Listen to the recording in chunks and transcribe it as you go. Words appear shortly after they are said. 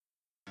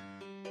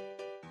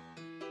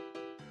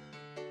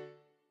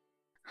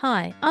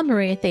Hi, I'm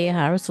Maria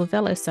Theoharis or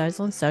Velo Sews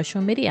on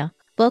social media.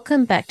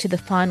 Welcome back to the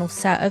final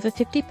Sew Over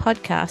 50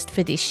 podcast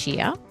for this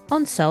year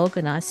on Sew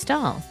Organised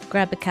Style.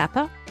 Grab a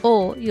cuppa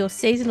or your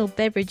seasonal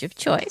beverage of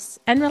choice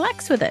and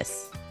relax with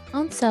us.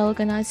 On Sew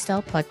Organised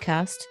Style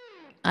podcast,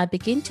 I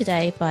begin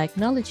today by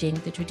acknowledging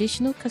the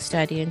traditional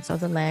custodians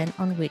of the land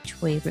on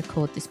which we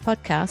record this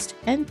podcast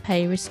and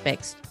pay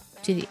respects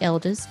to the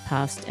elders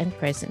past and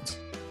present.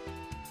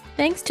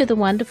 Thanks to the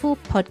wonderful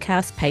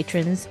podcast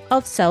patrons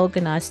of Sew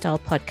Organised Style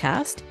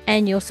podcast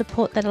and your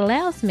support that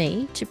allows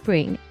me to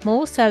bring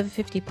more Sew Over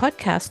 50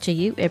 podcasts to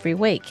you every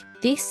week.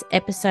 This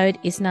episode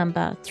is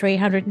number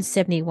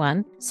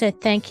 371, so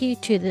thank you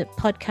to the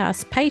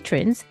podcast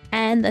patrons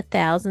and the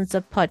thousands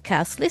of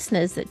podcast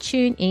listeners that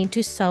tune in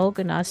to Sew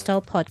Organised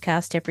Style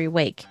podcast every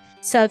week.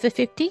 Sew Over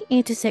 50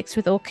 intersects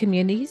with all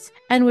communities,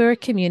 and we're a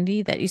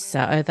community that is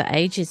sew over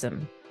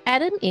ageism.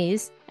 Adam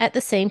is at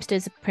the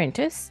Seamster's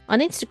Apprentice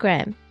on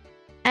Instagram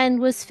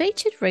and was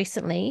featured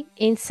recently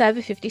in Sew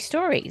Over 50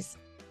 Stories.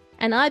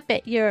 And I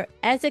bet you're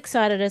as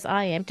excited as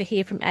I am to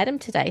hear from Adam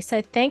today.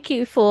 So thank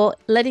you for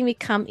letting me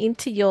come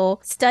into your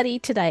study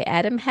today,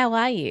 Adam. How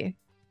are you?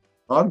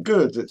 I'm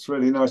good. It's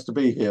really nice to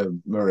be here,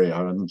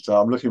 Maria, and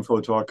I'm looking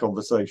forward to our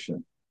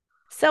conversation.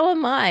 So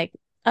am I.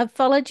 I've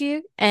followed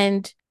you,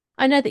 and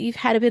I know that you've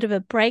had a bit of a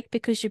break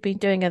because you've been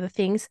doing other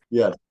things.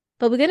 Yeah.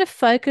 But we're going to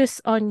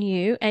focus on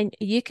you, and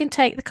you can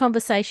take the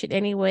conversation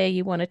anywhere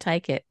you want to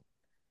take it.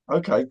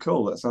 Okay,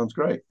 cool. That sounds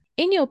great.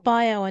 In your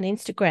bio on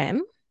Instagram,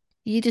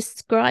 you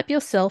describe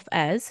yourself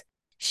as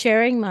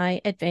sharing my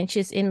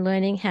adventures in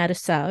learning how to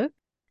sew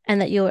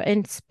and that you're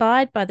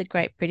inspired by the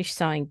Great British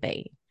Sewing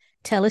Bee.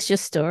 Tell us your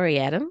story,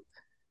 Adam.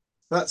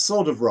 That's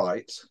sort of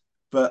right,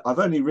 but I've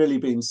only really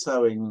been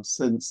sewing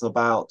since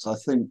about, I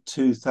think,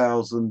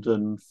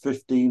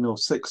 2015 or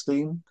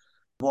 16.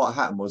 What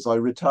happened was I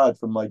retired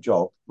from my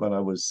job when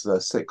I was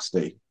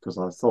 60 because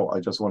I thought I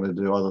just wanted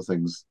to do other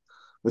things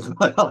with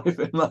my life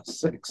in my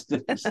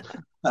 60s.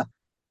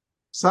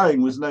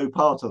 Sewing was no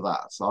part of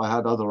that. So I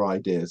had other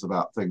ideas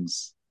about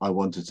things I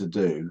wanted to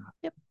do.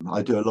 Yep.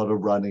 I do a lot of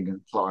running and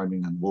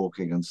climbing and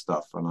walking and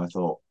stuff. And I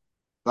thought,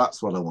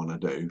 that's what I want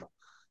to do.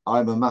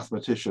 I'm a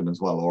mathematician as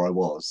well, or I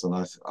was, and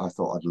I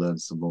thought I'd learn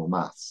some more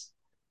maths.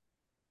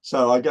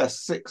 So I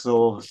guess 6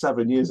 or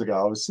 7 years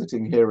ago, I was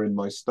sitting here in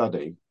my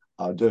study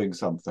doing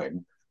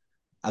something,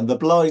 and the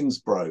blinds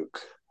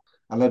broke.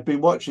 And I'd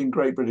been watching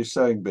Great British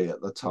Sewing Bee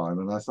at the time,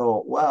 and I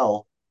thought,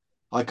 well,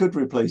 I could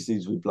replace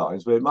these with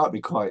blinds, but it might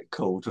be quite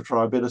cool to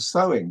try a bit of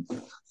sewing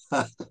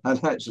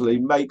and actually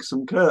make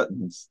some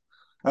curtains.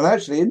 And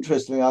actually,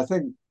 interestingly, I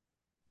think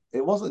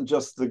it wasn't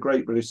just the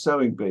Great British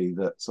Sewing Bee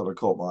that sort of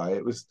caught my eye.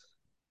 It was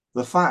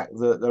the fact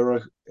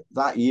that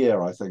that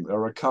year, I think, there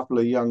were a couple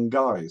of young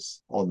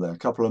guys on there, a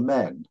couple of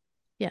men.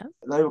 Yeah.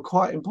 They were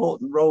quite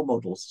important role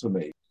models to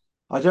me.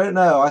 I don't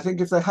know. I think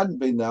if they hadn't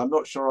been there, I'm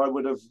not sure I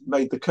would have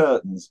made the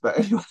curtains. But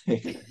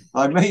anyway,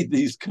 I made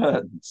these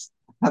curtains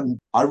and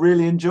I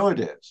really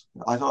enjoyed it.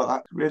 I thought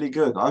that's really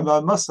good.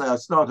 I must say, I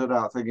started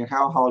out thinking,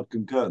 how hard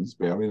can curtains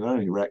be? I mean, they're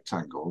only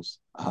rectangles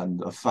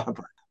and a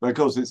fabric. But of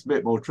course, it's a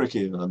bit more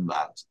tricky than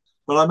that.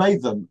 But I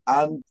made them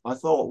and I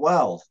thought,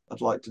 well,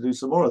 I'd like to do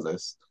some more of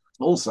this.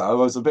 Also, I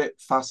was a bit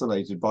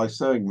fascinated by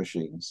sewing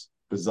machines,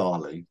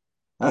 bizarrely.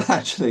 And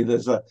actually,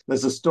 there's a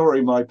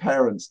story my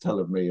parents tell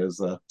of me as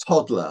a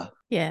toddler.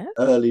 Yeah.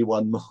 Early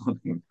one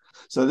morning.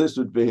 So this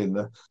would be in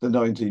the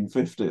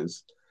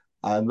 1950s.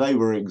 And they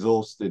were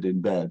exhausted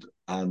in bed.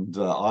 And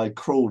I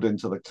crawled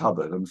into the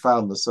cupboard and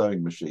found the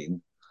sewing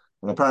machine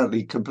and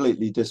apparently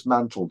completely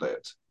dismantled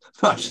it,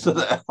 much to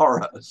their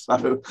horror.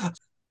 So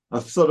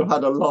I've sort of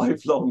had a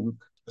lifelong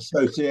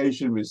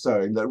association with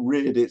sewing that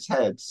reared its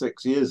head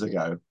 6 years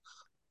ago.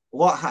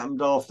 What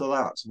happened after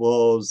that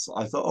was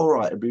I thought, all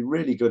right, it'd be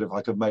really good if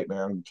I could make my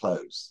own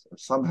clothes.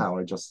 Somehow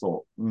I just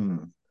thought,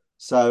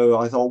 So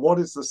I thought, what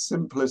is the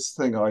simplest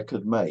thing I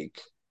could make?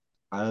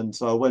 And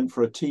so I went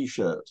for a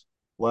t-shirt.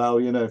 Well,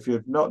 if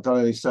you've not done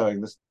any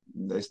sewing,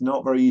 it's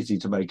not very easy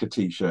to make a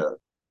t-shirt.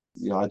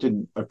 I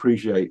didn't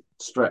appreciate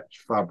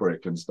stretch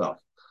fabric and stuff.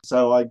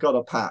 So I got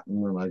a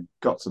pattern and I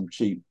got some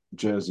cheap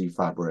jersey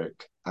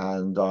fabric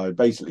and I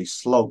basically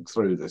slogged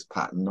through this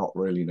pattern, not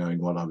really knowing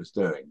what I was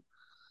doing.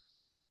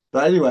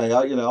 But anyway,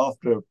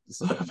 after a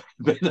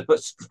bit of a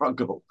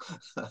struggle,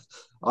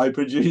 I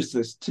produced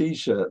this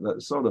T-shirt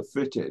that sort of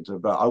fitted,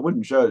 but I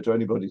wouldn't show it to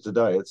anybody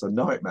today. It's a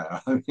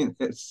nightmare. I mean,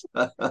 it's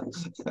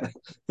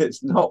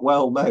not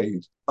well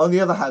made. On the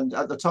other hand,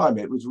 at the time,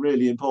 it was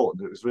really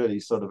important. It was really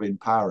sort of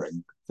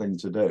empowering thing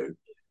to do.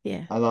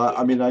 Yeah. And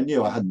I mean, I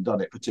knew I hadn't done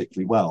it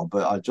particularly well,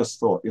 but I just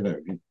thought,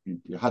 you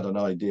had an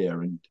idea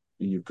and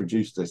you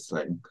produced this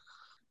thing.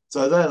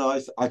 So then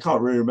I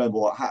can't really remember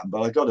what happened,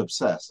 but I got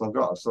obsessed. I've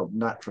got a sort of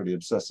naturally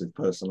obsessive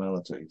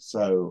personality.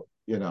 So,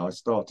 I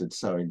started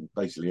sewing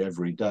basically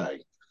every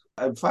day.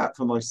 In fact,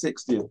 for my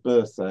 60th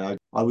birthday,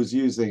 I was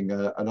using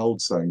an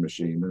old sewing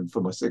machine. And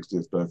for my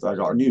 60th birthday, I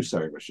got a new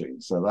sewing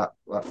machine. So that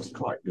was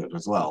quite good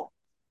as well.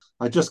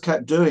 I just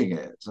kept doing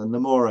it. And the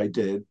more I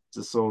did,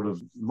 the sort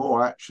of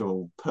more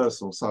actual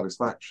personal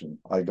satisfaction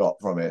I got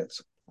from it.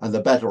 And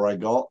the better I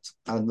got,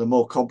 and the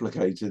more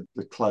complicated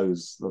the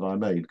clothes that I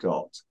made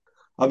got.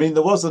 I mean,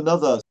 there was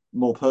another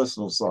more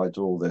personal side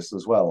to all this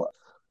as well.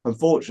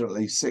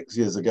 Unfortunately, 6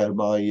 years ago,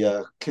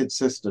 my kid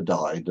sister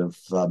died of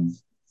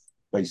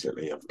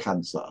basically of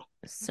cancer.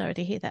 Sorry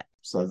to hear that.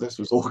 So this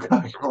was all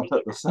going on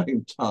at the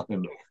same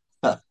time.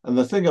 And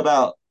the thing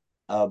about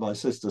my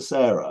sister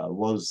Sarah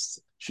was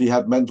she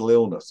had mental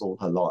illness all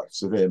her life,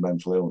 severe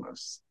mental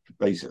illness,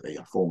 basically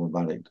a form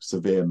of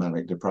severe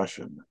manic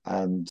depression.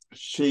 And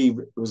she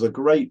was a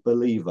great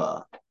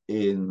believer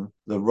in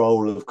the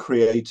role of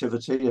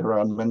creativity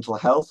around mental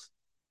health.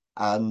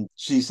 And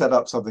she set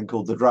up something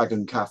called the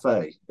Dragon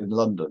Cafe in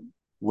London,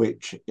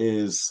 which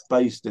is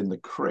based in the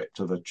crypt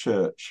of a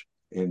church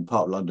in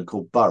part of London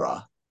called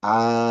Borough.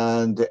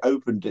 And it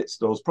opened its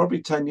doors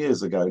probably 10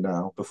 years ago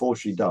now. Before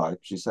she died,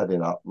 she set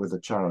it up with a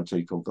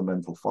charity called the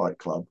Mental Fight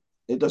Club.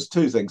 It does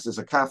two things. It's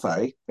a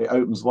cafe. It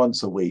opens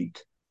once a week,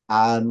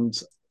 and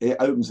it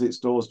opens its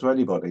doors to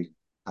anybody.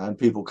 And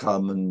people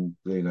come and,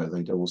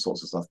 they do all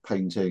sorts of stuff,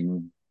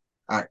 painting,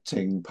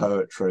 acting,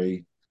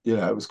 poetry.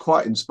 It was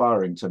quite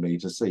inspiring to me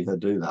to see her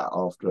do that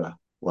after,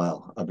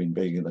 I've been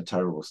being in a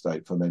terrible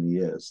state for many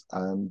years.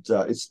 And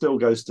it still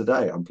goes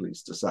today, I'm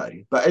pleased to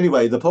say. But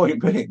anyway, the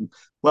point being,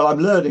 I'm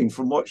learning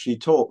from what she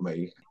taught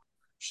me.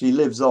 She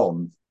lives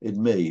on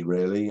in me,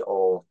 really,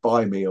 or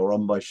by me or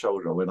on my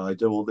shoulder when I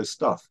do all this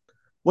stuff.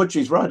 What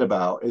she's right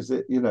about is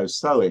that,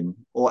 sewing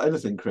or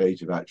anything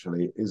creative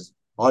actually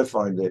I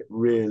find it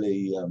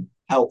really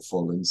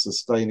helpful in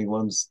sustaining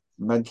one's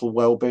mental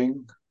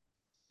well-being.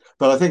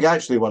 But I think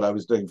actually what I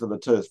was doing for the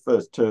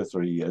first 2 or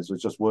 3 years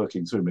was just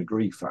working through my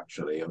grief,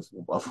 actually, of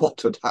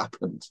what had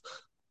happened.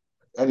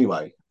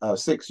 Anyway,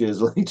 6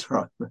 years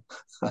later,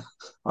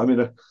 I'm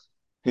in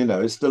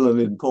it's still an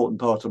important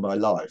part of my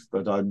life,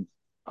 but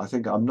I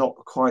think I'm not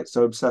quite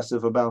so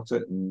obsessive about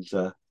it. And,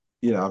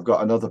 I've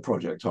got another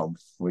project on,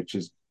 which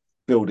is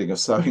building a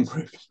sewing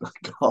room in my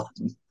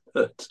garden.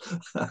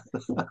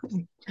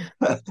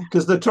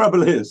 Because the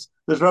trouble is,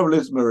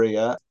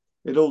 Maria,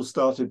 it all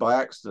started by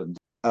accident.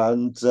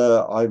 And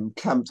I'm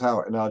camped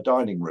out in our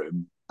dining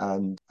room.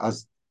 And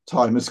as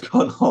time has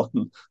gone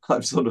on,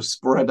 I've sort of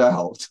spread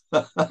out.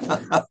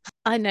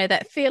 I know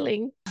that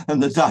feeling.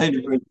 And the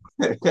dining room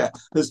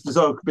has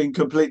sort of been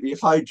completely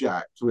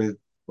hijacked with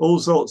all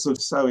sorts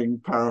of sewing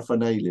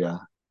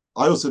paraphernalia.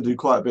 I also do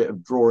quite a bit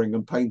of drawing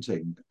and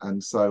painting,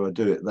 and so I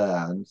do it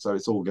there. And so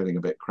it's all getting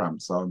a bit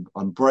cramped. So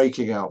I'm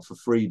breaking out for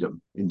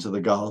freedom into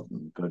the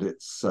garden, but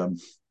it's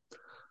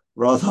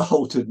rather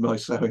halted my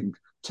sewing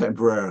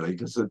temporarily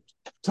because it's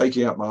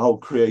taking up my whole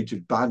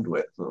creative bandwidth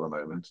at the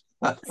moment.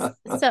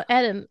 So,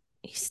 Adam,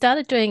 you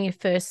started doing your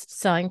first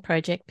sewing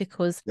project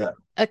because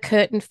a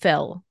curtain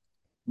fell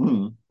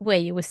where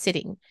you were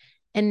sitting,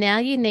 and now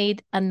you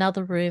need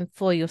another room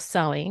for your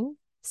sewing.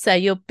 So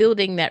you're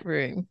building that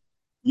room.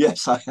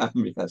 Yes, I am.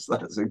 Yes,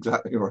 that's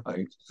exactly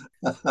right.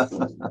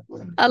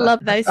 I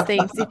love those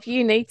things. If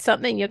you need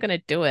something, you're going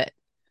to do it.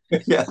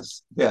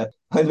 Yes, yeah.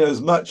 I know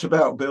as much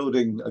about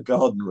building a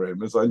garden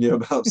room as I knew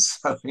about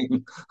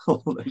sewing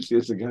all those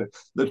years ago.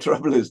 The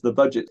trouble is the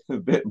budget's a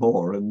bit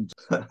more and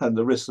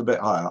the risk's a bit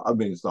higher. I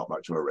mean, it's not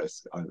much of a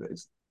risk.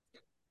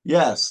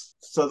 Yes,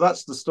 so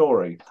that's the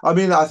story. I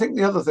mean, I think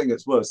the other thing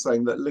it's worth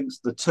saying that links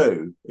the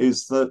two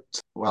is that,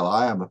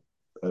 I am a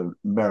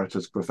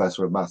emeritus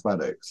professor of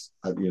mathematics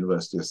at the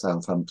University of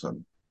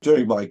Southampton.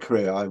 During my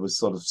career, I was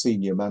sort of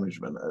senior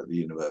management at the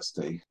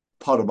university.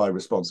 Part of my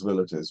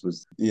responsibilities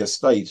was the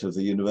estate of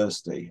the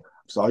university.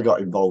 So I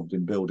got involved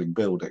in building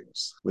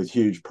buildings with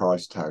huge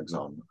price tags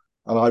on.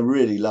 And I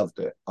really loved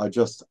it. I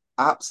just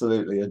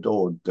absolutely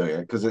adored doing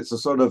it because it's a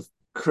sort of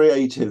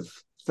creative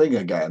thing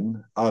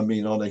again. I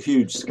mean, on a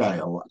huge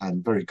scale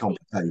and very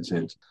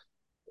complicated.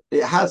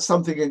 It has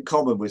something in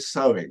common with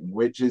sewing,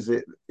 which is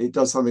it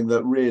does something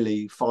that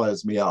really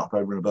fires me up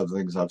over and above the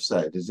things I've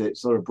said, is it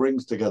sort of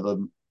brings together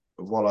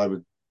what I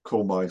would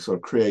call my sort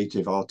of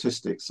creative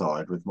artistic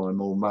side with my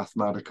more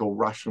mathematical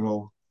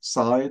rational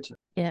side.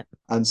 Yeah.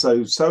 And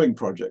so sewing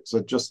projects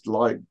are just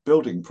like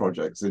building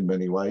projects in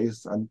many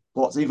ways. And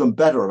what's even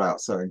better about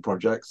sewing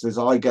projects is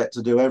I get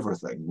to do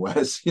everything.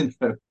 Whereas, if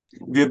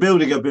you're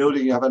building a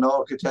building, you have an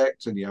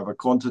architect and you have a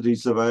quantity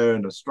surveyor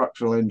and a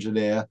structural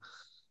engineer.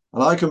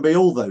 And I can be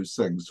all those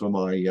things for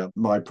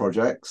my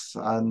projects.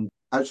 And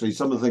actually,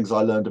 some of the things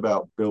I learned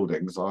about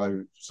buildings, I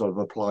sort of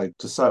applied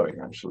to sewing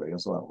actually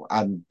as well,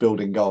 and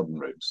building garden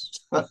rooms.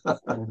 I've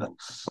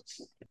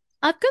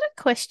got a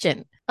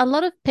question. A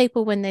lot of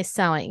people, when they're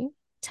sewing,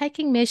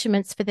 taking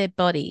measurements for their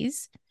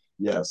bodies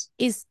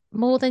is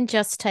more than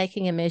just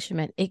taking a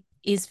measurement. It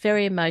is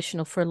very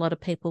emotional for a lot of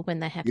people when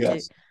they have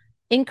to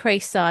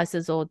increase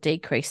sizes or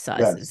decrease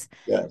sizes.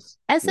 Yes.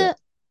 As a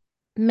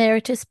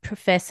emeritus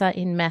professor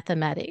in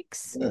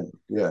mathematics,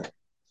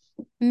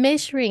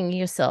 measuring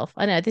yourself,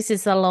 I know this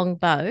is a long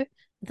bow,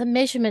 the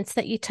measurements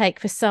that you take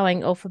for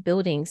sewing or for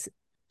buildings,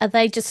 are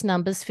they just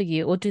numbers for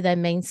you or do they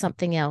mean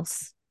something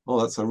else? Well,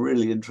 that's a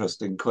really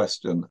interesting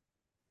question.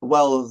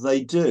 Well,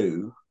 they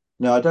do.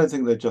 No, I don't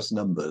think they're just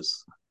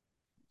numbers.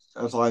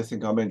 As I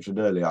think I mentioned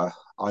earlier,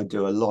 I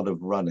do a lot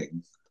of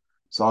running.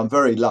 So I'm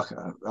very lucky.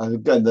 And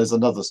again, there's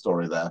another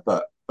story there,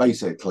 but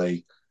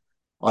basically,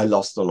 I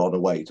lost a lot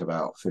of weight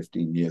about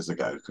 15 years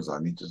ago because I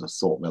needed to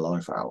sort my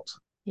life out.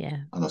 Yeah.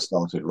 And I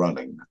started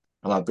running,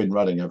 and I've been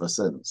running ever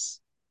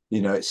since.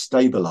 It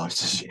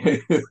stabilizes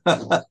you.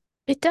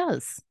 It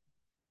does.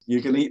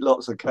 You can eat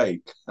lots of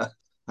cake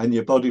and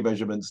your body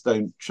measurements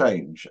don't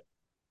change.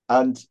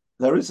 And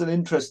there is an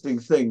interesting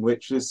thing,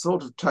 which is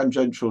sort of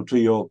tangential to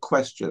your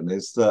question,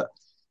 is that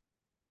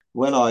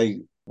when I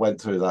went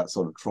through that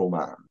sort of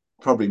trauma,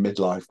 probably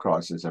midlife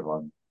crisis, if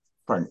I'm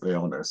frankly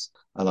honest,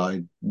 and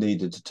I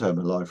needed to turn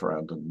my life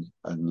around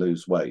and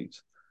lose weight,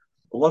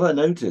 what I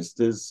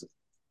noticed is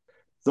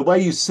the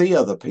way you see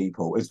other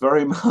people is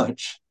very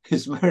much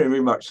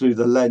through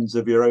the lens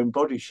of your own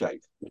body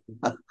shape.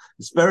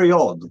 It's very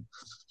odd.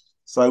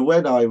 So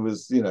when I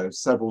was,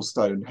 several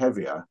stone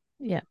heavier,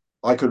 Yeah.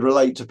 I could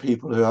relate to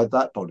people who had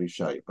that body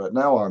shape. But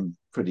now I'm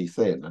pretty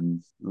thin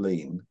and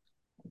lean.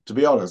 To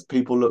be honest,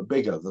 people look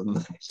bigger than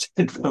they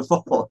did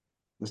before.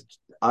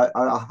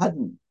 I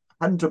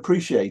hadn't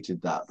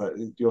appreciated that, but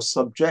your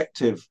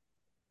subjective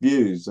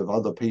views of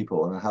other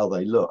people and how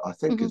they look, I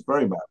think, is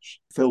very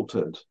much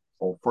filtered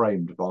or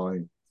framed by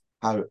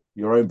how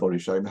your own body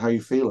shape and how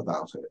you feel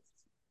about it.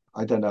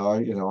 I don't know.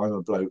 I'm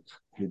a bloke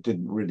who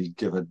didn't really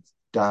give a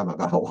damn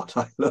about what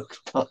I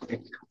looked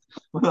like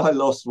when I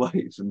lost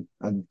weight,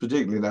 and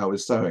particularly now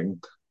with sewing,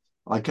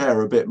 I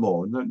care a bit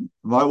more. And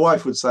my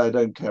wife would say I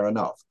don't care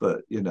enough,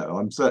 but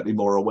I'm certainly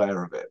more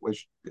aware of it,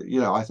 which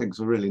I think is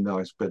a really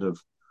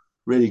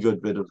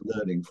good bit of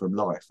learning from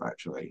life,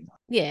 actually.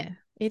 Yeah,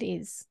 it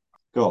is.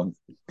 Go on.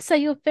 So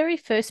your very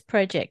first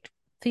project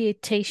for your Yeah.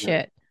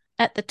 t-shirt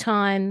at the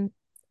time,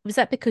 was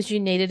that because you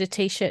needed a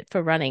t-shirt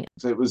for running?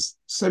 So it was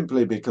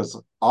simply because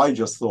I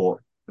just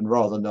thought, and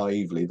rather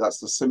naively, that's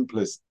the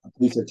simplest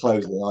piece of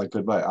clothing I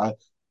could make.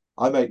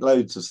 I make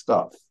loads of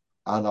stuff,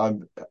 and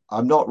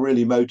I'm not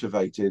really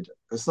motivated.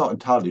 It's not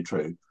entirely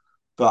true,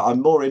 but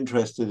I'm more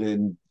interested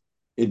in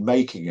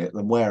making it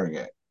than wearing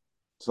it.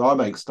 So I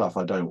make stuff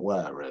I don't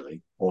wear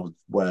really, or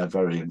wear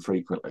very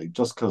infrequently,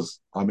 just because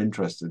I'm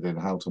interested in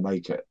how to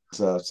make it.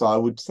 So I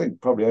would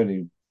think probably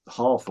only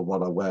half of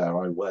what I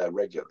wear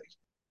regularly.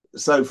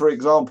 So, for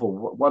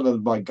example, one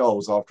of my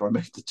goals after I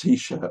made the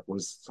T-shirt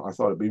was I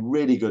thought it'd be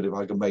really good if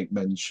I could make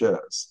men's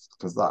shirts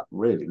because that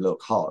really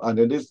looked hard and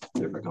it is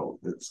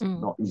difficult. It's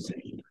not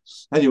easy.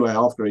 Anyway,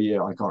 after a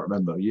year, I can't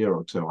remember, a year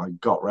or two, I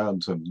got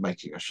round to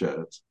making a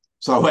shirt.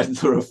 So I went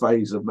through a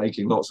phase of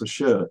making lots of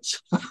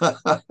shirts.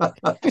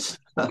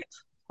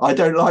 I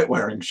don't like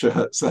wearing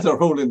shirts.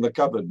 They're all in the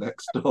cupboard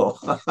next door.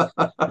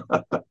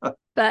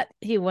 But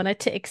you wanted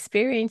to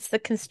experience the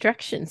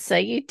construction, so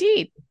you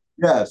did.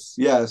 Yes,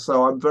 yeah.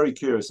 So I'm very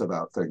curious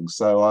about things.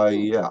 So I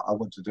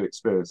wanted to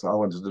experience it. I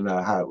wanted to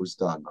know how it was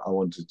done. I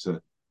wanted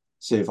to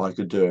see if I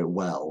could do it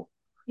well.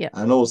 Yeah.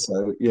 And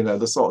also,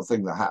 the sort of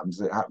thing that happens,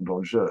 it happened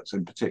on shirts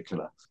in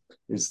particular,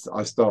 is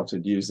I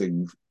started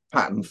using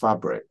pattern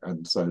fabric.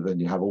 And so then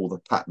you have all the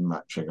pattern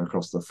matching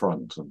across the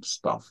front and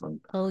stuff.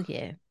 And, Oh,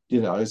 yeah.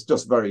 it's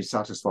just very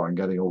satisfying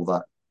getting all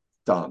that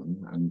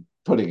done and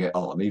putting it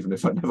on, even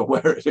if I never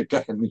wear it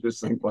again. You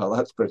just think, well,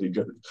 that's pretty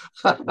good.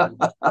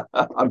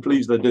 I'm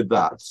pleased I did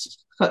that.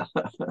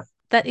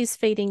 That is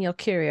feeding your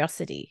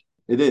curiosity.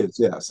 It is,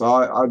 yeah. So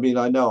I mean,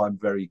 I know I'm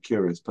a very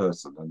curious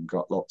person and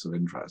got lots of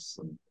interests,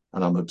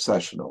 and I'm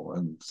obsessional,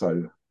 and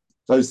so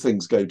those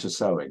things go to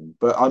sewing.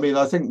 But I mean,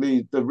 I think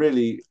the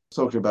really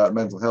talking about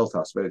mental health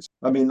aspects.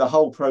 I mean, the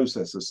whole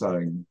process of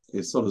sewing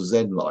is sort of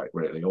zen-like,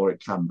 really, or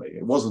it can be.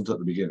 It wasn't at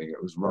the beginning;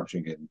 it was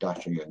rushing in,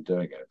 dashing in,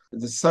 doing it.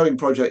 The sewing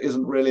project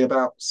isn't really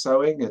about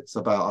sewing; it's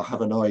about I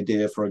have an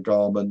idea for a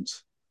garment,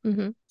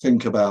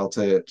 think about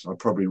it, I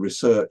probably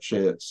research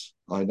it.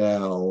 I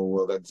now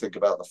will then think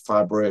about the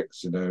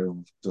fabrics,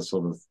 the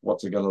sort of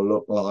what's it going to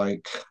look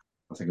like.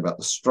 I think about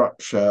the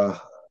structure.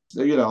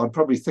 So, I'm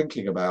probably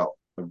thinking about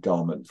a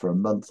garment for a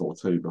month or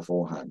two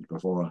beforehand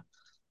before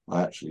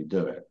I actually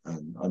do it.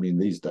 And I mean,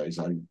 these days,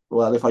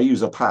 if I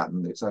use a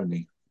pattern, it's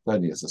only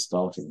as a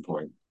starting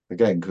point.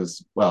 Again,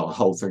 because, well, the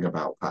whole thing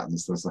about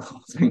patterns, there's a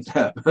whole thing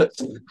there, but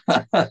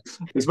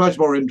it's much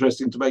more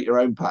interesting to make your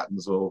own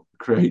patterns or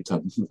create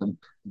them than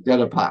get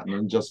a pattern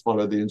and just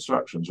follow the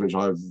instructions, which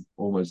I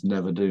almost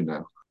never do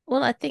now.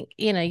 Well, I think,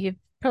 you've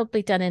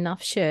probably done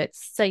enough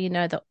shirts so you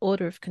know the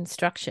order of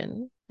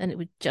construction and it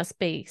would just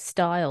be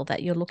style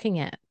that you're looking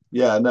at.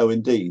 Yeah, no,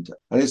 indeed.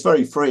 And it's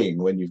very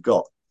freeing when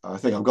I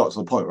think I've got to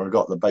the point where I've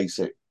got the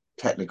basic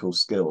technical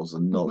skills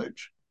and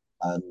knowledge,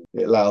 and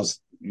it allows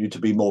you to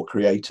be more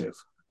creative,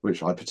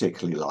 which I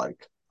particularly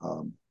like.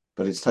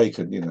 But it's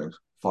taken,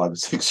 5 or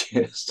 6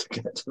 years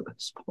to get to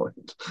this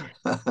point.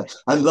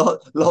 And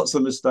lots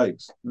of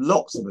mistakes,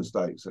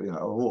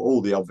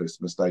 all the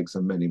obvious mistakes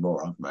and many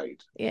more I've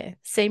made. Yeah.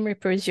 Seam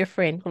Ripper is your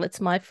friend. Well,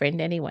 it's my friend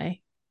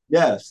anyway.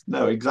 Yes,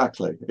 no,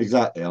 exactly.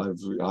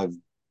 I've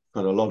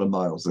put a lot of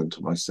miles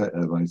into my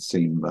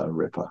seam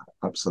ripper.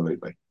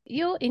 Absolutely.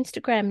 Your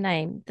Instagram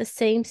name, The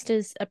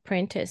Seamster's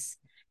Apprentice,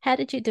 how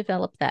did you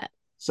develop that?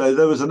 So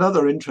there was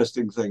another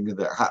interesting thing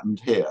that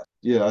happened here.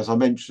 as I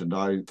mentioned,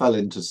 I fell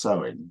into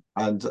sewing.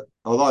 And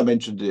although I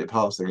mentioned it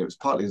passing, it was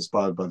partly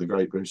inspired by the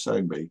Great British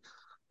Sewing Bee,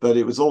 but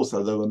it was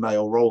also, there were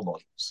male role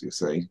models, you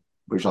see,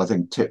 which I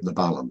think tipped the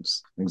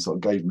balance and sort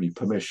of gave me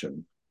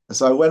permission.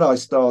 So when I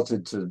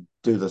started to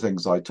do the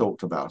things I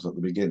talked about at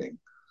the beginning,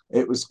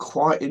 it was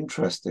quite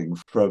interesting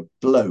for a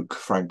bloke,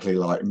 frankly,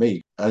 like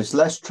me. And it's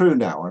less true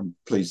now, I'm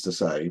pleased to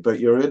say, but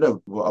you're in a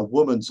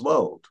woman's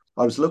world.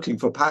 I was looking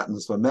for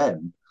patterns for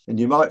men, and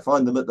you might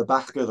find them at the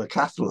back of the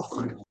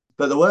catalogue,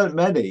 but there weren't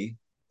many.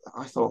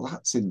 I thought,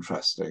 that's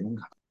interesting.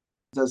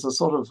 There's a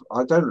sort of,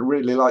 I don't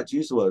really like to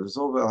use the word, it's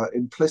sort of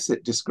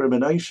implicit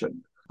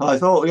discrimination. I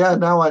thought, yeah,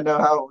 now I know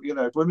how,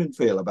 women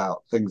feel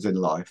about things in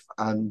life.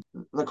 And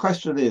the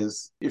question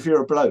is, if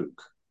you're a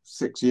bloke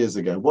 6 years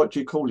ago, what do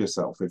you call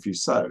yourself if you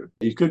sew?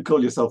 You could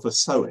call yourself a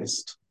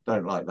sewist.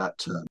 Don't like that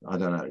term. I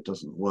don't know, it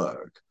doesn't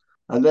work.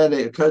 And then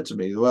it occurred to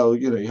me, well,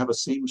 you have a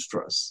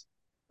seamstress.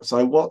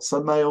 So what's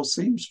a male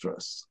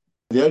seamstress?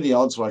 The only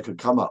answer I could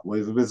come up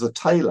with was a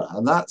tailor.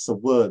 And that's a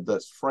word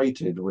that's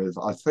freighted with,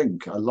 I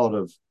think, a lot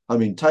of,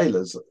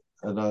 tailors,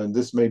 and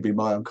this may be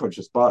my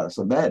unconscious bias,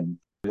 are men.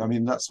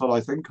 That's what I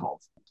think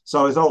of.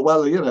 So I thought,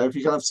 well, if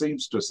you can have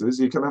seamstresses,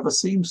 you can have a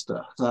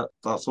seamster.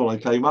 That's what I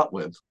came up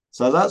with.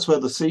 So that's where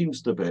the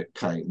seamster bit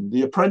came.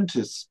 The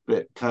apprentice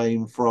bit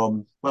came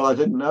from, well, I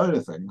didn't know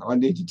anything. I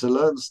needed to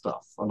learn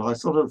stuff. And I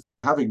sort of,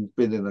 having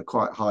been in a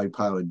quite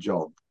high-powered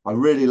job, I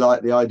really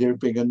like the idea of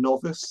being a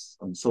novice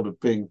and sort of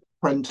being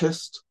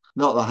apprenticed.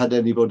 Not that I had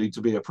anybody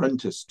to be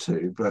apprenticed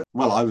to, but,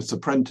 well, I was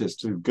apprenticed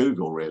to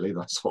Google, really.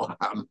 That's what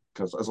I am,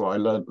 because that's why I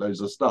learned loads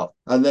of stuff.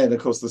 And then, of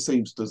course, the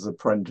seamster's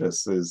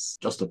apprentice is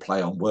just a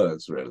play on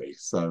words, really.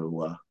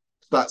 So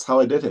that's how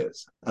I did it.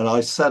 And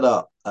I set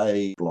up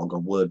a blog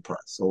on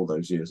WordPress all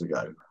those years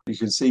ago. You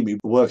can see me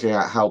working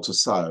out how to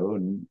sew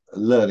and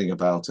learning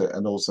about it,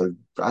 and also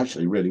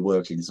actually really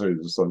working through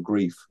the sort of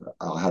grief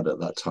I had at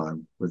that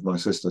time with my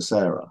sister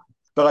Sarah.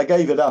 But I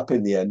gave it up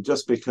in the end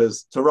just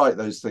because to write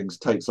those things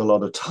takes a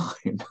lot of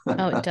time.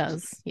 Oh, it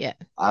does. Yeah.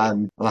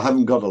 And I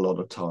haven't got a lot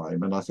of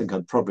time. And I think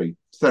I'd probably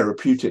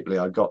therapeutically,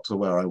 I got to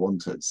where I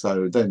wanted.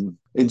 So then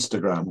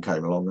Instagram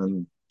came along.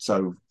 And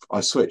so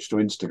I switched to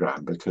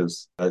Instagram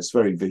because it's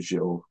very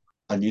visual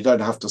and you don't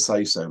have to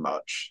say so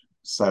much.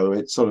 So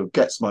it sort of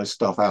gets my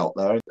stuff out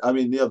there.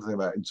 The other thing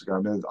about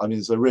Instagram is,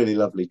 it's a really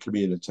lovely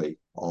community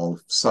of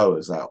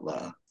sewers out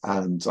there.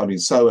 And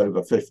Sew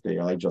Over 50,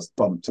 I just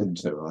bumped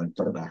into. I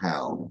don't know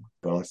how,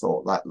 but I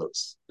thought that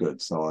looks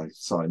good. So I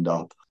signed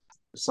up.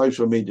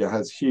 Social media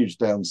has huge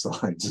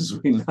downsides, as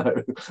we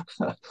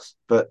know.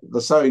 But the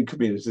sewing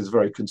community is a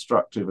very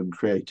constructive and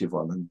creative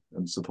one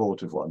and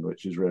supportive one,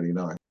 which is really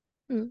nice.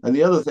 Mm. And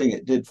the other thing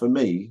it did for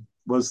me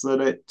was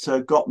that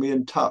it got me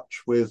in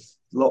touch with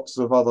lots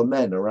of other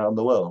men around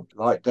the world,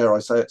 like, dare I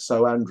say it,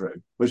 Sew Andrew,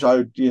 which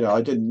I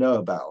didn't know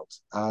about.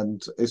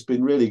 And it's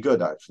been really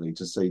good, actually,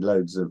 to see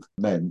loads of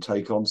men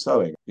take on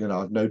sewing.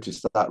 I've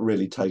noticed that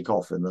really take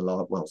off in the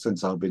last, well,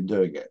 since I've been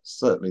doing it.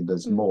 Certainly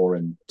there's more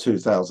in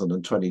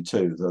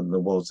 2022 than there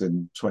was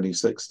in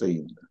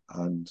 2016.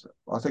 And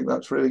I think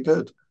that's really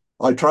good.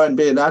 I try and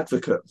be an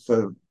advocate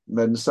for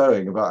men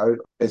sewing. About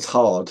it's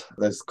hard.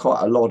 There's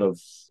quite a lot of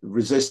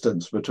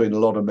resistance between a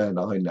lot of men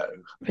I know.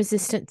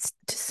 Resistance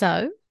to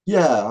sew?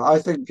 Yeah, I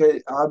think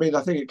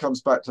it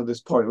comes back to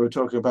this point we were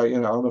talking about.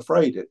 I'm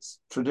afraid it's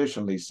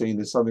traditionally seen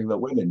as something that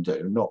women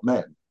do, not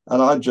men.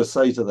 And I'd just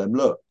say to them,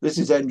 look, this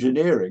is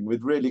engineering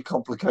with really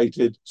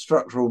complicated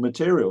structural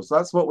materials.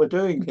 That's what we're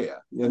doing here,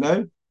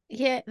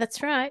 Yeah,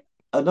 that's right.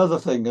 Another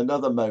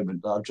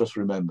moment that I've just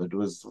remembered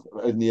was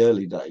in the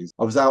early days.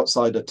 I was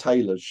outside a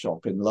tailor's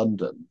shop in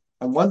London.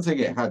 And one thing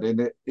it had in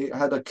it, it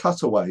had a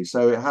cutaway.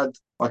 So it had,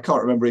 I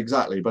can't remember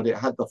exactly, but it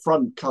had the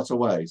front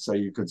cutaway. So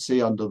you could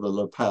see under the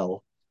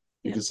lapel.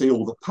 You could see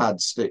all the pad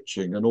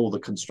stitching and all the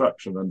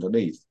construction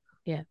underneath.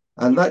 Yeah.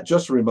 And that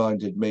just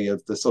reminded me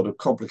of the sort of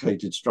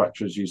complicated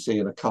structures you see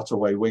in a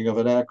cutaway wing of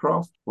an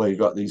aircraft, where you've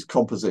got these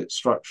composite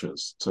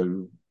structures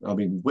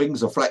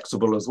wings are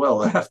flexible as well.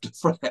 They have to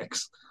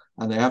flex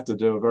and they have to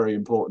do a very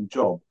important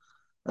job.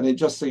 And it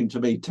just seemed to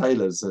me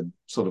tailors had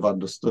sort of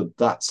understood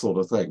that sort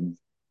of thing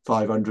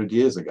 500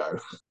 years ago.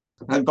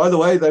 And by the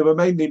way, they were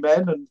mainly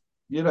men, and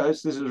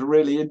this is a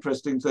really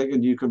interesting thing,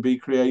 and you can be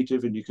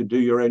creative and you can do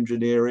your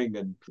engineering,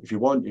 and if you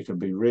want, you can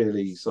be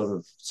really sort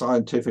of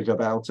scientific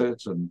about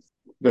it and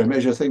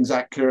measure things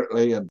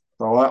accurately. And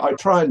so I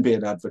try and be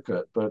an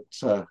advocate, but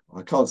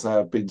I can't say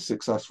I've been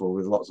successful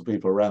with lots of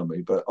people around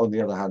me. But on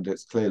the other hand,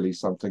 it's clearly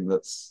something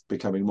that's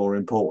becoming more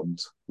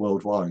important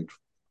worldwide.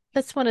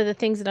 That's one of the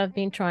things that I've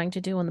been trying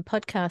to do on the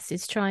podcast,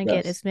 is try and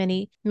get as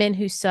many men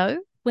who sew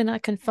when I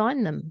can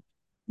find them.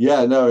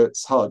 Yeah, no,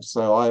 it's hard.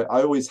 So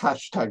I always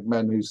hashtag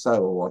men who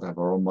sew or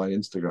whatever on my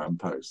Instagram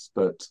posts,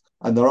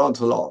 and there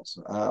aren't a lot.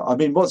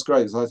 What's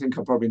great is I think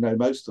I probably know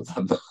most of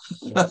them.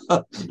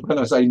 When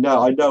I say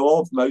no, I know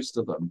of most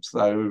of them.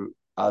 So,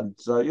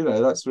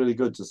 that's really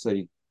good to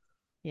see.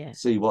 Yeah.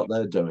 See what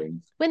they're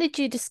doing. When did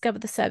you discover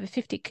the Sew Over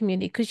 50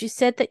 community? Because you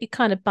said that you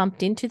kind of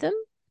bumped into them.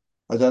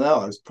 I don't know.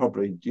 I was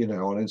probably,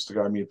 on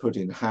Instagram, you put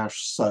in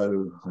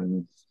 #sew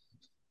and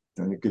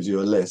and it gives you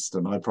a list.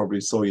 And I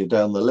probably saw you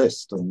down the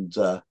list, and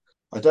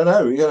I don't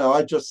know,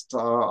 I just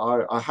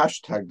I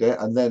hashtagged it,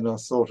 and then I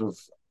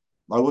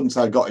wouldn't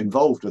say I got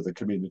involved with the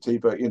community,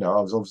 but I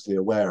was obviously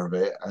aware of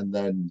it, and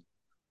then.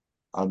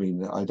 I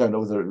mean, I don't know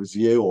whether it was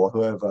you or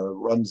whoever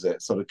runs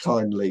it, sort of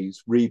kindly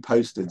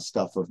reposted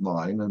stuff of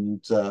mine,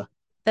 and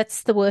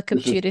That's the work of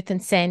which is Judith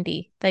and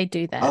Sandy. They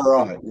do that. all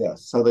right.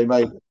 Yes, so they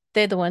made.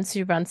 They're the ones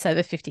who run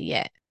Sober 50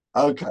 yet.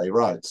 Okay,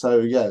 right.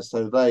 So yeah,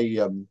 so they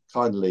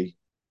kindly.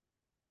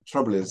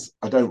 Trouble is,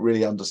 I don't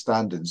really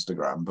understand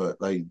Instagram, but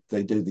they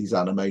do these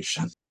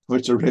animations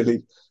which are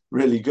really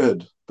really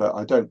good, but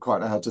I don't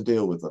quite know how to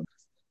deal with them.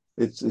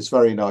 It's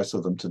very nice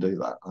of them to do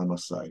that, I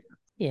must say,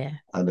 Yeah.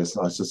 and it's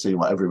nice to see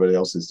what everybody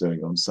else is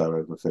doing on So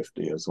Over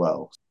 50 as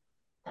well.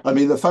 I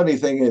mean, the funny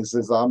thing is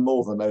I'm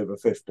more than over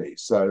 50,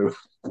 so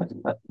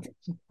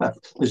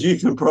as you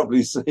can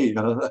probably see,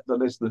 the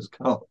listeners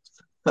can't.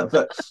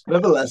 But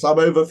nevertheless, I'm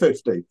over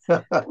 50.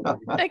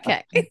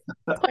 Okay.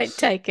 Point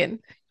taken.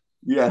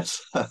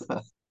 Yes.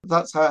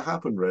 That's how it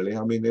happened, really.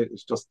 I mean,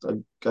 it's just,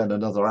 again,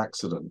 another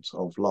accident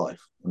of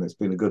life, and it's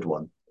been a good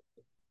one.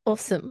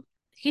 Awesome.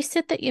 You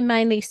said that you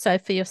mainly sew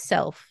for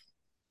yourself.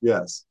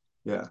 Yes.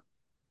 Yeah.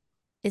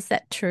 Is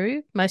that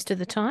true most of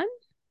the time?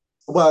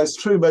 Well, it's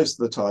true most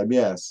of the time,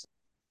 yes.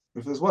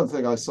 If there's one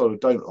thing I sort of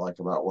don't like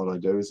about what I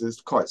do is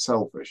it's quite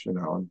selfish,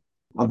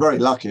 I'm very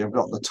lucky I've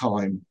got the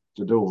time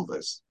to do all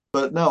this.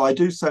 But no, I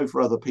do sew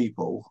for other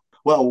people.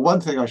 Well,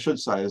 one thing I should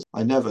say is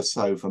I never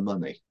sew for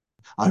money.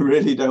 I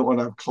really don't want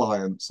to have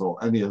clients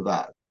or any of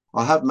that.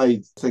 I have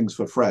made things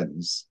for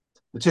friends,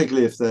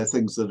 particularly if they're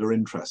things that are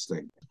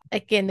interesting.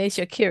 Again, there's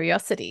your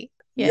curiosity.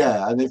 Yeah.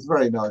 Yeah, and it's a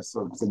very nice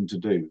sort of thing to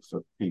do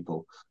for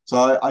people.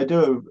 So I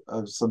do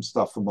some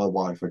stuff for my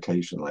wife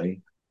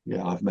occasionally.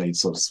 Yeah, I've made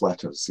sort of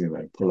sweaters,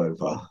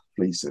 pullover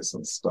fleeces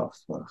and stuff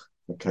for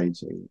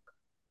Katie.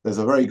 There's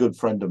a very good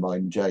friend of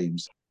mine,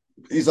 James.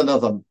 He's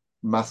another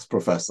maths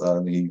professor,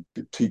 and he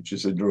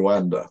teaches in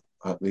Rwanda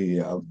at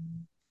the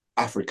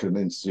African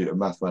Institute of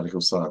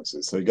Mathematical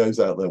Sciences. So he goes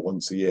out there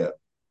once a year.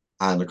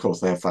 And of course,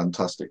 they have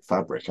fantastic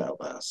fabric out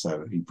there.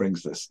 So he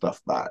brings this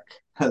stuff back.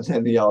 And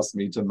then he asked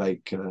me to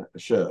make a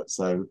shirt.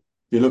 So if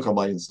you look on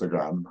my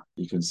Instagram,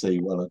 you can see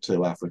one or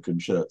two African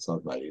shirts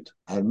I've made.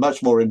 And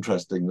much more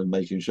interesting than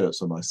making shirts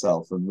for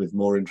myself, and with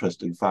more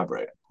interesting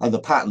fabric. And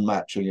the pattern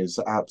matching is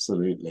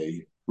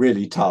absolutely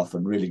really tough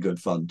and really good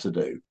fun to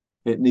do.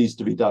 It needs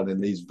to be done in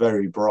these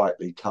very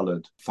brightly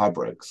coloured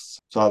fabrics.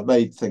 So I've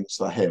made things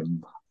for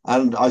him.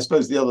 And I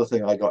suppose the other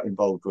thing I got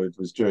involved with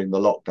was during the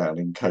lockdown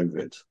in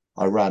COVID.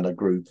 I ran a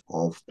group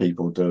of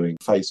people doing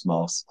face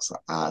masks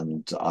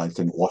and I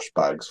think wash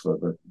bags for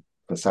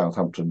the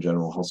Southampton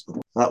General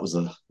Hospital. That was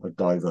a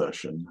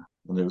diversion.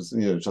 And it was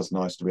just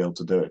nice to be able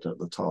to do it at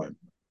the time.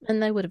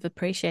 And they would have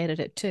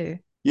appreciated it too.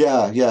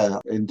 Yeah,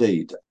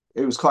 indeed.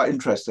 It was quite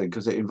interesting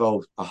because it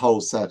involved a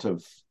whole set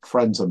of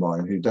friends of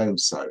mine who don't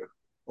sew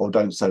or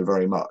don't sew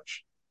very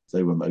much.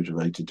 They were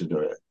motivated to do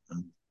it.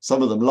 And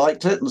some of them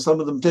liked it and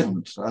some of them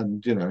didn't.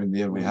 And, in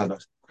the end, we had a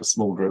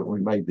small group and we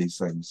made these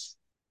things.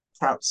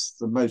 Perhaps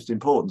the most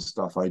important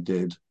stuff I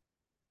did.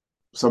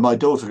 So my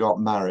daughter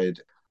got married.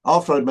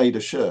 After I'd made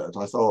a shirt,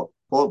 I thought,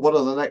 well, what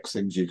are the next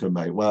things you can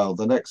make? Well,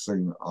 the next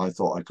thing I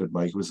thought I could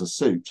make was a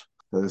suit.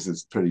 So this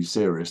is pretty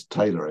serious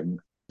tailoring.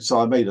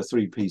 So I made a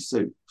 3-piece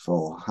suit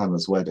for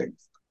Hannah's wedding.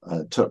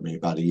 It took me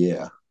about a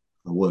year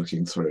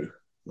working through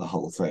the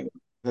whole thing.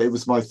 It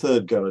was my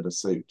third go at a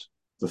suit.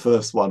 The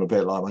first one, a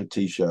bit like my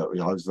T-shirt,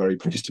 I was very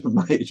pleased to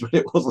have made, but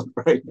it wasn't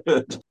very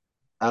good.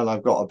 And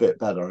I've got a bit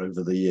better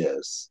over the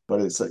years.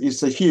 But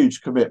it's a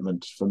huge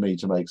commitment for me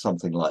to make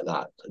something like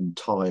that in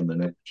time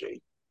and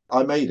energy.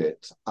 I made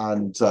it.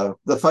 And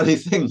the funny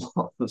thing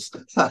was,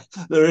 the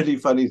really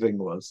funny thing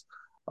was,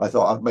 I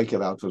thought I'd make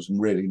it out of some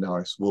really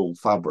nice wool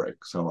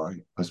fabric. So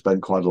I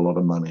spent quite a lot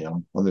of money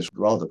on this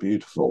rather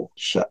beautiful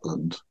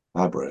Shetland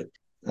fabric.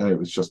 And it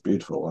was just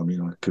beautiful. I mean,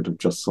 I could have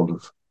just sort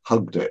of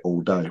hugged it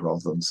all day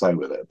rather than sew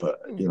with it. But,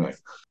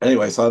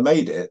 anyway, so I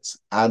made it.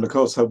 And of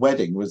course, her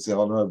wedding was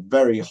on a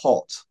very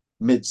hot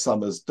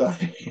midsummer's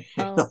day.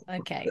 Oh,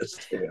 okay.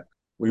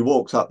 We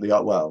walked up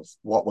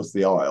what was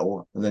the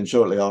aisle? And then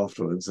shortly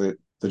afterwards, the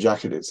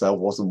jacket itself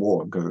wasn't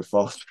warm because it's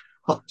fast.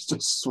 I was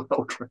just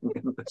sweltering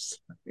in this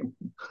thing.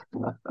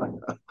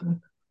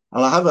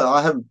 And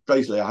I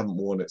haven't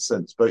worn it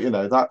since. But,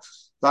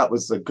 that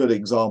was a good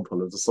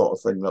example of the sort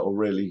of thing that will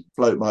really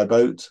float my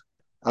boat.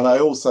 And I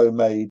also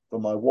made, for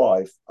my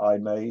wife, I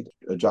made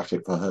a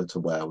jacket for her to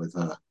wear with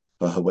her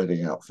for her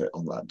wedding outfit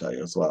on that day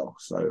as well.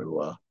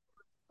 So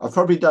I've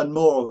probably done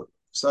more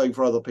sewing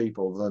for other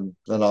people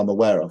than I'm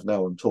aware of.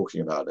 Now I'm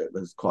talking about it.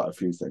 There's quite a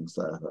few things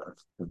there that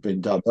have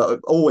been done, but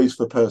always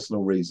for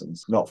personal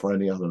reasons, not for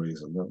any other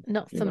reason.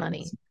 Not for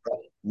money.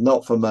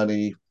 Not for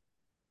money,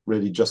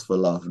 really just for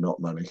love,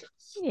 not money.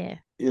 Yeah.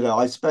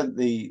 I spent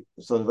the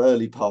sort of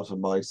early part of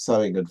my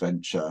sewing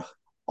adventure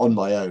on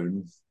my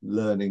own,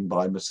 learning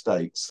by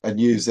mistakes and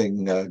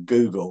using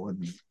Google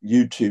and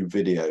YouTube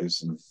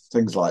videos and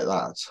things like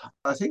that.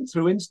 I think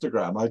through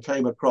Instagram, I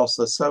came across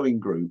a sewing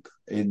group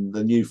in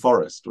the New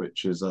Forest,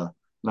 which is a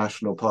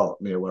National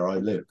Park near where I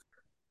live.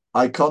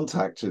 I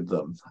contacted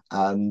them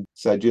and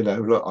said,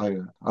 look,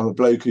 I'm a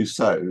bloke who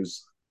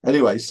sews.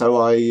 Anyway, so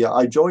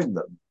I joined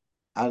them,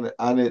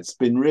 and it's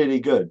been really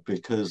good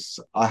because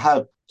I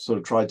have sort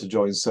of tried to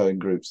join sewing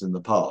groups in the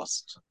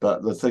past.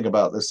 But the thing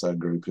about this sewing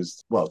group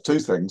is, well, two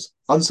things.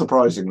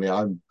 Unsurprisingly,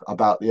 I'm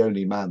about the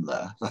only man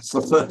there. That's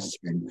the first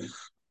thing.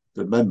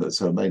 The members,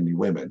 who are mainly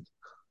women,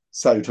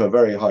 sew to a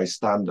very high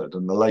standard,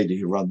 and the lady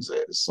who runs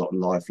it is sort of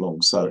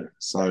lifelong sewer.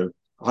 So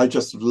I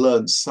just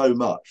learned so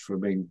much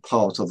from being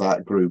part of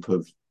that group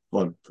of,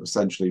 well,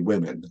 essentially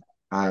women.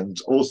 And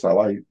also,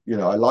 I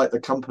like the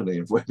company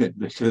of women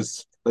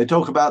because they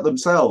talk about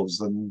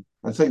themselves and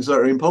things that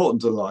are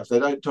important in life. They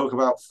don't talk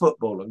about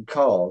football and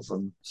cars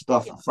and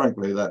stuff,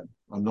 frankly, that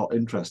I'm not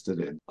interested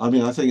in. I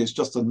mean, I think it's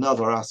just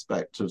another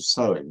aspect of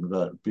sewing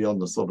that,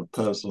 beyond the sort of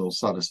personal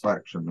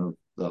satisfaction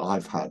that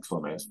I've had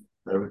from it,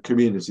 there are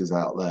communities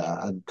out there,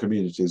 and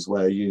communities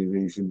where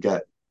you can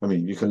get, I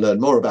mean, you can learn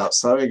more about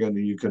sewing and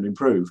you can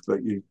improve, but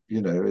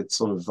it's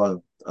sort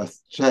of a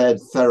shared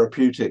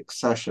therapeutic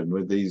session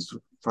with these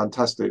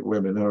fantastic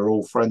women who are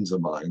all friends of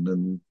mine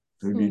and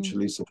who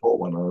mutually support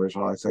one another, which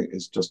I think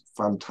is just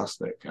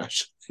fantastic,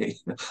 actually.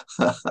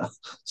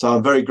 So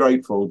I'm very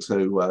grateful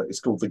to, it's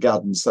called the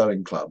Gaddon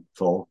Sewing Club,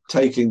 for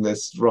taking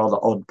this rather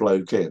odd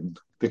bloke in,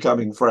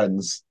 becoming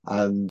friends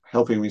and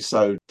helping me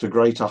sew to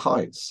greater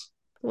heights.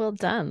 Well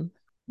done.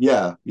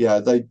 Yeah,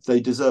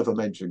 they deserve a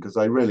mention because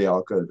they really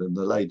are good. And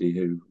the lady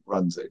who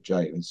runs it,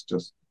 Jane, is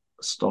just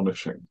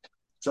astonishing.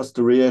 Just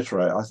to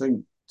reiterate, I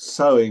think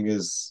sewing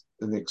is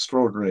an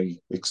extraordinary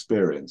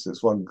experience.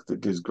 It's one that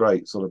gives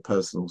great sort of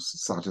personal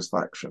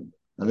satisfaction.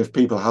 And if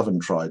people haven't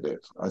tried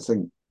it, I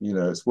think,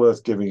 it's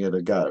worth giving it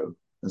a go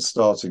and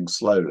starting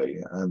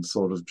slowly and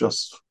sort of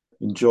just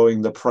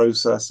enjoying the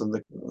process and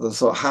the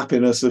sort of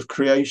happiness of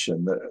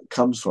creation that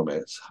comes from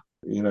it.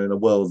 In a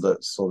world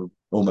that's sort of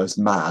almost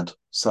mad,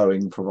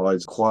 sewing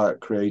provides quiet,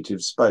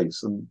 creative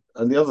space. And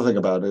the other thing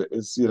about it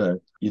is, you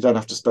don't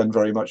have to spend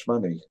very much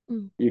money.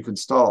 You can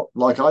start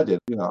like I did.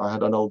 I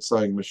had an old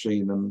sewing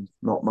machine and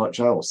not much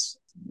else.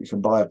 You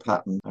can buy a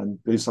pattern and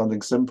do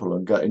something simple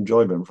and get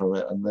enjoyment from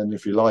it. And then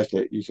if you like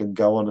it, you can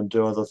go on and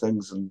do other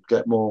things and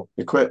get more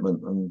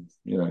equipment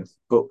and,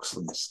 books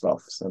and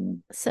stuff.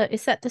 So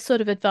is that the sort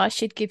of advice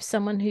you'd give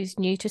someone who's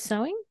new to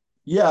sewing?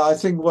 Yeah, I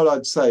think what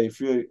I'd say,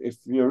 if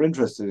you're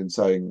interested in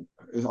sewing,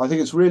 I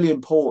think it's really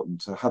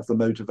important to have the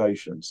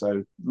motivation.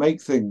 So make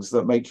things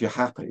that make you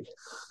happy,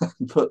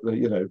 put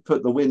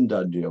the wind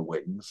under your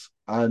wings,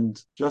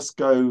 and just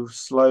go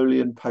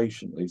slowly and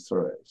patiently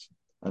through it,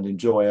 and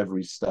enjoy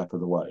every step of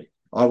the way.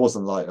 I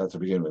wasn't like that to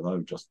begin with. I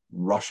was just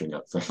rushing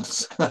at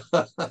things,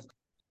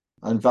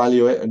 and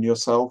value it and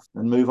yourself,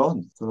 and move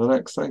on to the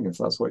next thing if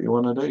that's what you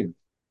want to do.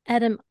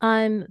 Adam,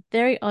 I'm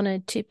very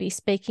honoured to be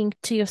speaking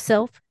to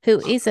yourself, who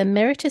is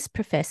emeritus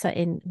professor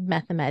in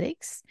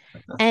mathematics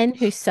and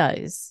who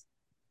sews.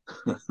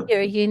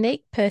 You're a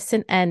unique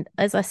person. And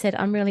as I said,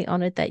 I'm really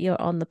honoured that you're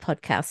on the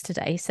podcast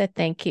today. So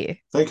thank you.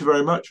 Thank you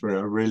very much, Maria.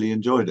 I really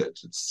enjoyed it.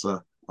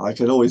 I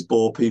can always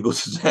bore people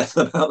to death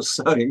about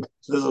sewing.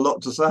 There's a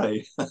lot to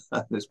say.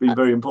 It's been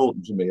very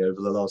important to me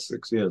over the last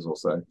 6 years or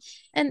so.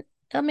 And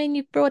I mean,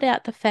 you brought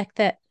out the fact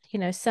that,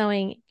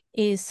 sewing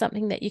is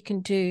something that you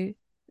can do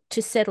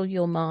to settle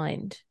your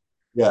mind.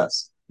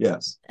 Yes.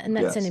 And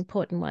that's an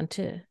important one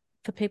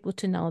for people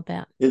to know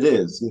about. It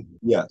is,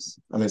 yes.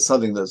 And it's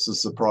something that's a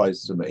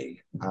surprise to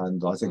me.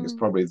 And I think it's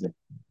probably the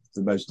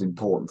most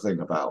important thing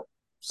about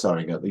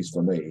sewing, at least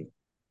for me.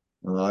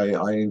 And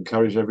I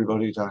encourage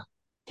everybody to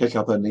pick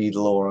up a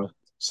needle or a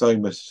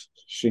sewing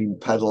machine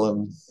pedal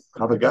and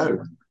have a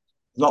go.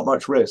 Not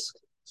much risk.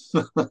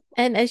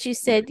 And as you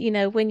said,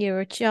 when you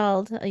were a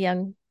child, a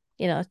young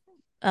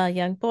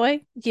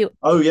boy, you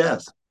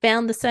yes,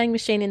 found the sewing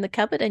machine in the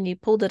cupboard and you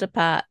pulled it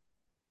apart.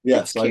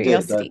 Yes, I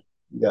did.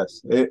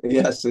 Yes,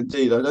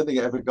 indeed. I don't think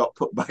it ever got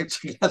put back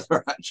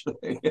together,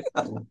 actually.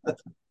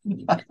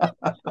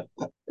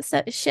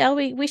 So shall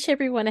we wish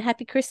everyone a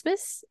happy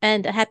Christmas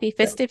and a happy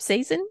festive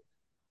season?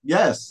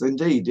 Yes,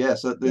 indeed.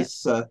 Yes, at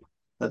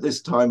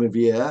this time of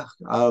year.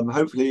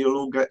 Hopefully you'll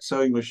all get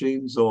sewing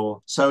machines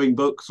or sewing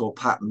books or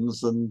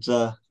patterns, and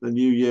the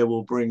new year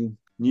will bring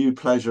new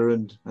pleasure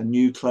and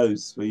new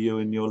clothes for you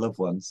and your loved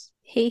ones.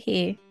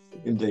 Hear.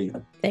 Indeed.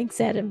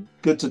 Thanks, Adam.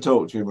 Good to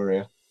talk to you,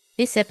 Maria.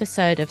 This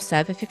episode of Sew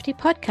Over 50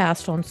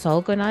 podcast on Sew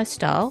Organised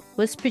Style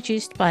was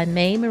produced by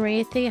me,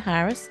 Maria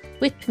Theoharis,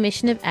 with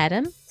permission of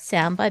Adam,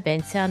 sound by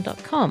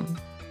bensound.com.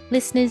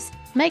 Listeners,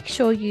 make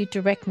sure you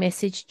direct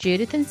message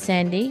Judith and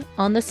Sandy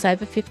on the Sew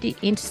Over 50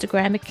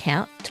 Instagram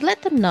account to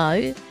let them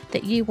know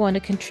that you want to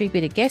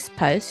contribute a guest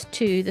post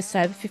to the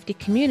Sew Over 50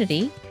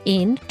 community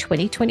in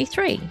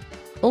 2023.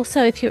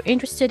 Also, if you're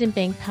interested in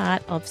being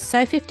part of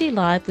Sew 50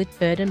 Live with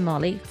Bird and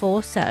Molly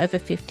for Sew Over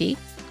 50,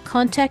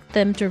 contact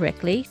them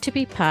directly to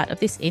be part of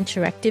this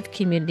interactive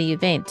community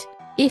event.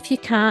 If you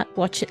can't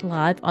watch it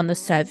live on the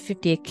Sew Over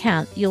 50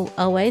 account, you'll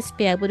always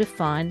be able to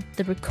find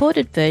the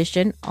recorded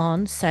version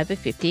on Sew Over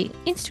 50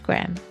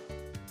 Instagram.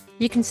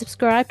 You can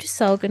subscribe to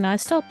Sew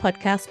Organised Style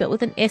Podcast, but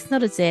with an S,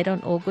 not a Z,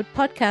 on all good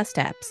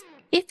podcast apps.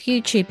 If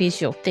YouTube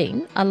is your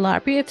thing, a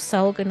library of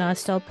Sew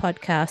Organised Style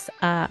podcasts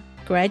are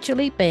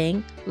gradually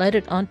being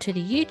loaded onto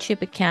the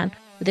YouTube account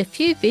with a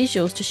few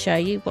visuals to show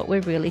you what we're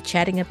really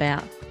chatting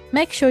about.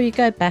 Make sure you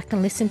go back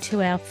and listen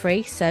to our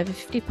free Sew Over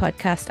 50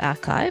 podcast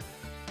archive.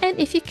 And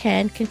if you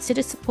can,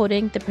 consider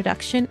supporting the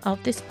production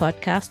of this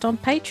podcast on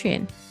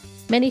Patreon.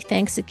 Many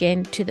thanks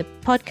again to the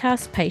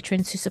podcast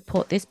patrons who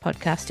support this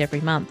podcast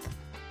every month.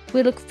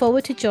 We look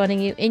forward to joining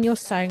you in your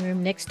sewing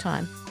room next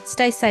time.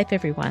 Stay safe,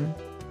 everyone.